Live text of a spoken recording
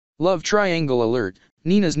Love triangle alert,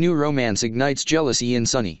 Nina's new romance ignites jealousy in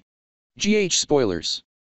Sonny. GH spoilers.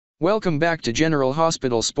 Welcome back to General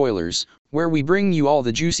Hospital Spoilers, where we bring you all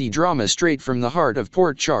the juicy drama straight from the heart of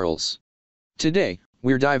Port Charles. Today,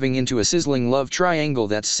 we're diving into a sizzling love triangle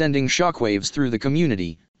that's sending shockwaves through the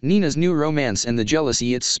community, Nina's new romance and the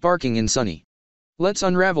jealousy it's sparking in Sonny. Let's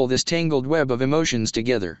unravel this tangled web of emotions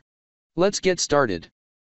together. Let's get started.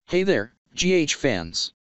 Hey there, GH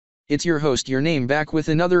fans. It's your host Your Name back with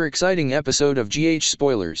another exciting episode of GH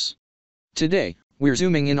Spoilers. Today, we're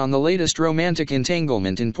zooming in on the latest romantic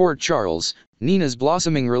entanglement in Port Charles, Nina's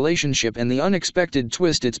blossoming relationship and the unexpected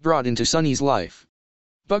twist it's brought into Sonny's life.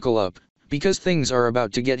 Buckle up, because things are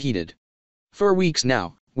about to get heated. For weeks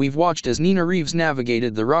now, we've watched as Nina Reeves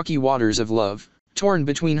navigated the rocky waters of love, torn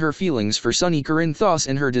between her feelings for Sonny Corinthos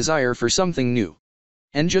and her desire for something new.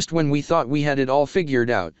 And just when we thought we had it all figured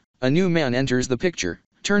out, a new man enters the picture,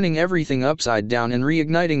 turning everything upside down and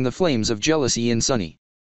reigniting the flames of jealousy in Sonny.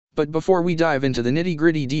 But before we dive into the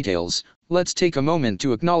nitty-gritty details, let's take a moment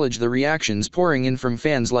to acknowledge the reactions pouring in from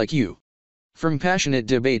fans like you. From passionate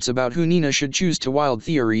debates about who Nina should choose to wild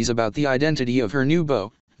theories about the identity of her new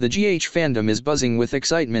beau, the GH fandom is buzzing with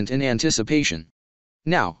excitement and anticipation.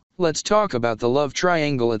 Now, let's talk about the love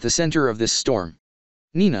triangle at the center of this storm.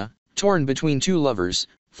 Nina, torn between two lovers,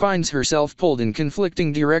 finds herself pulled in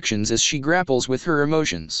conflicting directions as she grapples with her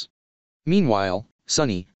emotions. Meanwhile,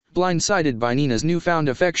 Sonny, blindsided by Nina's newfound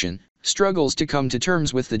affection, struggles to come to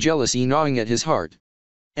terms with the jealousy gnawing at his heart.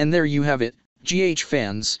 And there you have it, GH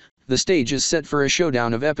fans, the stage is set for a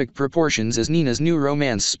showdown of epic proportions as Nina's new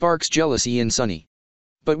romance sparks jealousy in Sonny.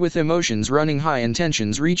 But with emotions running high and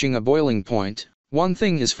tensions reaching a boiling point, one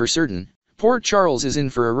thing is for certain, Port Charles is in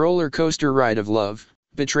for a roller coaster ride of love,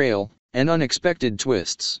 betrayal, and unexpected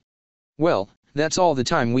twists. Well, that's all the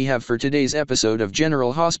time we have for today's episode of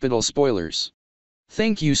General Hospital Spoilers.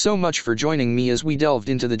 Thank you so much for joining me as we delved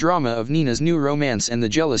into the drama of Nina's new romance and the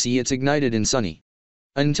jealousy it's ignited in Sonny.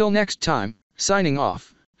 Until next time, signing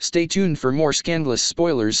off, stay tuned for more scandalous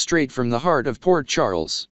spoilers straight from the heart of Port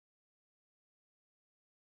Charles.